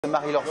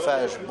Marie-Laure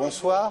Fages,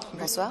 bonsoir.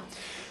 Bonsoir.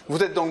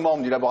 Vous êtes donc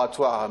membre du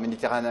laboratoire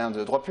méditerranéen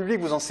de droit public,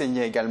 vous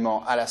enseignez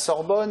également à la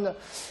Sorbonne.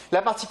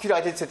 La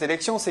particularité de cette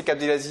élection, c'est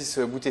qu'Abdelaziz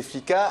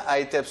Bouteflika a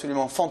été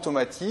absolument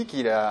fantomatique.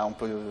 On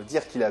peut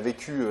dire qu'il a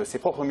vécu ses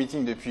propres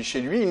meetings depuis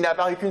chez lui. Il n'a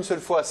apparu qu'une seule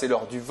fois, c'est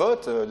lors du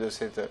vote de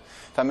cette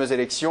fameuse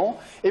élection.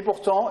 Et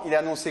pourtant, il est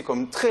annoncé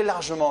comme très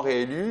largement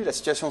réélu. La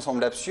situation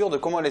semble absurde.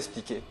 Comment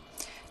l'expliquer ?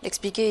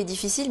 L'expliquer est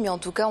difficile, mais en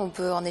tout cas, on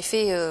peut en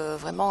effet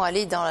vraiment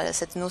aller dans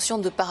cette notion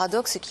de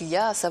paradoxe qu'il y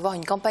a, à savoir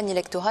une campagne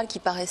électorale qui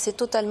paraissait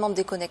totalement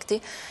déconnectée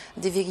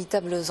des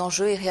véritables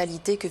enjeux et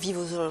réalités que vivent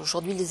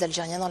aujourd'hui les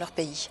Algériens dans leur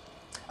pays.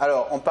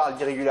 Alors, on parle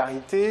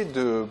d'irrégularité,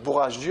 de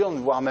bourrage d'urnes,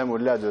 voire même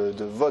au-delà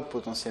de votes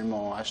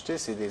potentiellement achetés.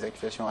 C'est des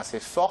accusations assez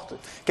fortes.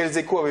 Quels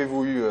échos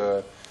avez-vous eu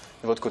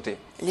de votre côté?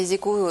 Les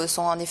échos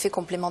sont en effet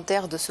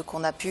complémentaires de ce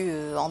qu'on a pu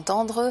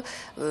entendre.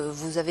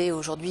 Vous avez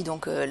aujourd'hui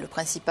donc le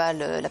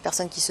principal, la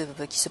personne qui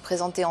se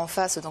présentait en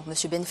face, donc M.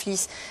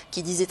 Benflis,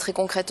 qui disait très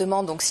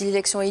concrètement donc si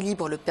l'élection est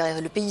libre,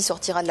 le pays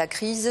sortira de la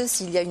crise.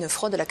 S'il y a une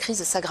fraude, la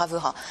crise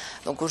s'aggravera.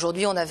 Donc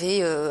aujourd'hui, on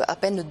avait à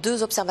peine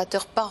 2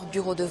 observateurs par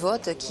bureau de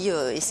vote qui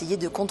essayaient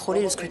de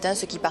contrôler le scrutin,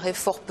 ce qui paraît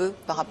fort peu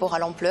par rapport à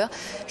l'ampleur.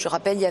 Je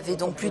rappelle, il y avait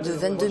donc plus de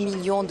 22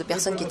 millions de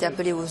personnes qui étaient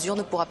appelées aux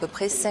urnes pour à peu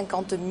près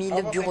 50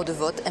 000 bureaux de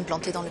vote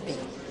implantés dans le pays.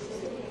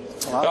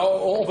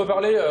 Alors, on peut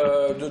parler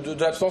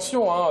de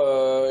l'abstention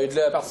et de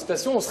la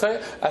participation. On serait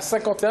à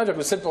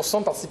 51,7%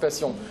 de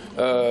participation.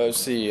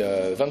 C'est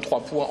 23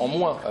 points en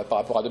moins par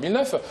rapport à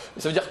 2009.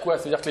 Ça veut dire quoi?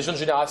 Ça veut dire que les jeunes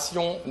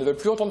générations ne veulent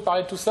plus entendre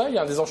parler de tout ça? Il y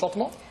a un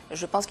désenchantement?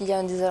 Je pense qu'il y a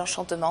un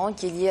désenchantement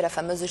qui est lié à la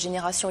fameuse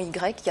génération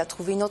Y qui a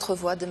trouvé une autre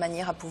voie de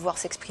manière à pouvoir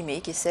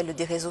s'exprimer, qui est celle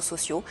des réseaux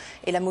sociaux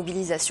et la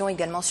mobilisation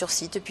également sur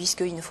site,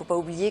 puisqu'il ne faut pas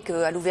oublier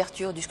qu'à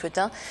l'ouverture du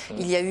scrutin,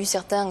 il y a eu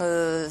certains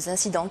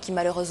incidents qui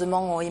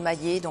malheureusement ont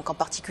émaillé, donc en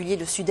particulier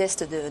le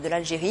sud-est de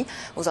l'Algérie,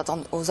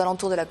 aux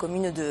alentours de la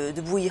commune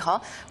de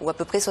Bouira, où à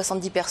peu près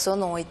 70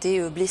 personnes ont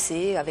été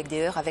blessées avec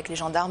des heurts avec les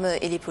gendarmes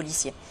et les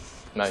policiers.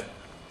 Ouais.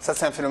 Ça,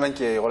 c'est un phénomène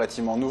qui est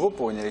relativement nouveau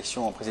pour une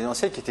élection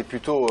présidentielle qui était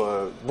plutôt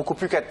beaucoup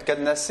plus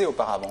cadenassée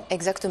auparavant.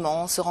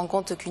 Exactement. On se rend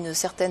compte qu'une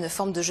certaine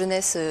forme de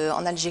jeunesse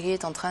en Algérie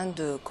est en train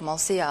de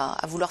commencer à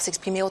vouloir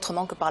s'exprimer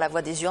autrement que par la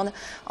voie des urnes,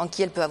 en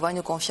qui elle peut avoir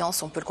une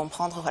confiance, on peut le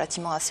comprendre,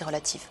 relativement assez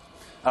relative.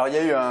 Alors il y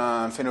a eu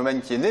un phénomène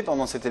qui est né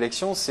pendant cette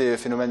élection,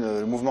 c'est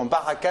le mouvement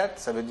Barakat,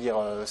 ça veut dire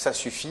ça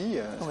suffit,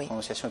 la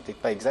prononciation n'est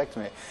peut-être pas exacte,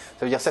 mais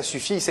ça veut dire ça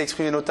suffit. Il s'est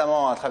exprimé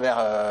notamment à travers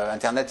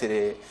Internet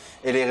et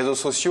les réseaux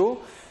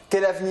sociaux.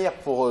 Quel avenir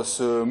pour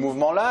ce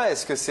mouvement-là?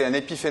 Est-ce que c'est un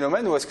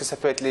épiphénomène ou est-ce que ça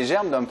peut être les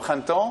germes d'un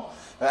printemps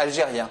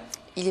algérien?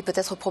 Il est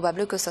peut-être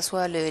probable que ce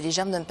soit les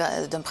germes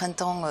d'un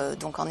printemps,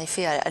 donc en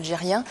effet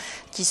algérien,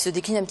 qui se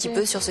décline un petit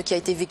peu sur ce qui a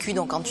été vécu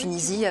donc en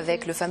Tunisie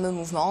avec le fameux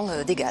mouvement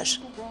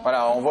Dégage.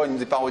 Voilà, on voit une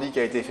des parodies qui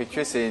a été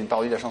effectuée, c'est une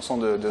parodie de la chanson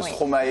de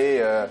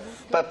Stromae,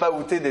 Papa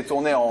Outé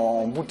détourné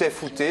en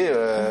Boutet-Fouté,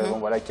 bon,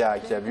 voilà, qui a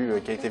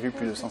été vu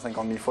plus de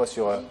 150 000 fois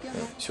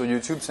sur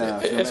YouTube.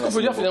 Est-ce qu'on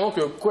peut dire finalement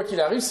que quoi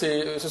qu'il arrive,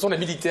 ce sont les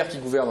militaires qui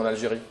gouvernent en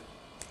Algérie?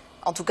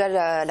 En tout cas,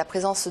 la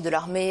présence de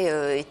l'armée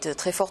est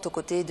très forte aux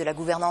côtés de la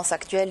gouvernance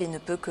actuelle et ne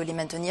peut que les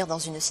maintenir dans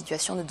une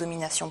situation de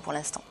domination pour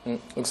l'instant.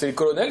 Donc c'est les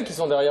colonels qui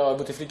sont derrière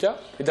Bouteflika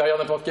et derrière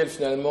n'importe quel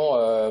finalement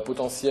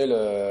potentiel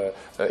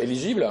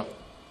éligible?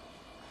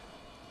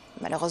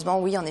 Malheureusement,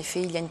 oui, en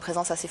effet, il y a une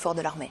présence assez forte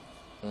de l'armée.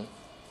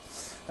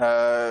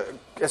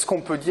 Est-ce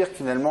qu'on peut dire que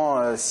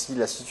finalement, si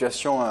la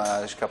situation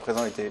jusqu'à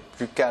présent était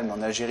plus calme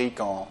en Algérie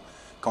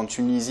qu'en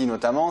Tunisie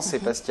notamment, c'est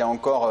parce qu'il y a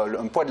encore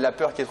un poids de la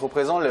peur qui est trop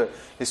présent.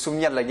 Les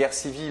souvenirs de la guerre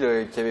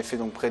civile qui avait fait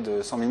donc près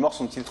de 100 000 morts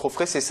sont-ils trop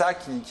frais? C'est ça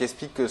qui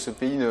explique que ce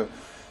pays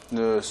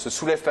ne se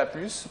soulève pas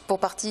plus? Pour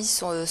partie,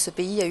 ce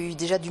pays a eu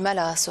déjà du mal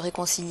à se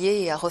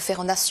réconcilier et à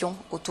refaire nation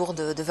autour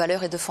de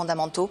valeurs et de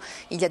fondamentaux.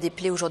 Il y a des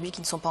plaies aujourd'hui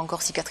qui ne sont pas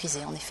encore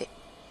cicatrisées, en effet.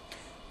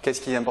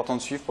 Qu'est-ce qui est important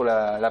de suivre pour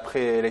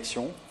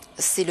l'après-élection?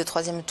 C'est le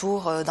 3e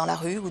tour dans la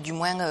rue, ou du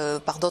moins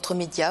par d'autres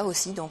médias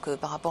aussi. Donc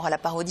par rapport à la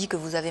parodie que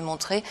vous avez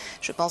montrée,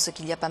 je pense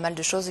qu'il y a pas mal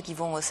de choses qui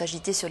vont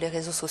s'agiter sur les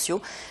réseaux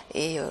sociaux.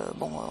 Et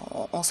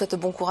on souhaite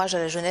bon courage à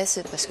la jeunesse,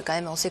 parce que quand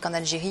même on sait qu'en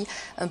Algérie,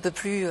 un peu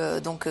plus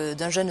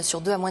d'un jeune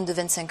sur 2 a moins de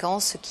 25 ans,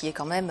 ce qui est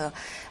quand même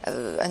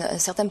un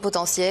certain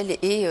potentiel.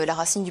 Et la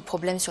racine du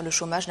problème sur le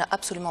chômage n'a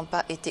absolument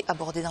pas été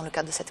abordée dans le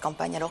cadre de cette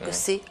campagne, alors que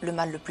c'est le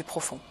mal le plus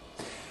profond.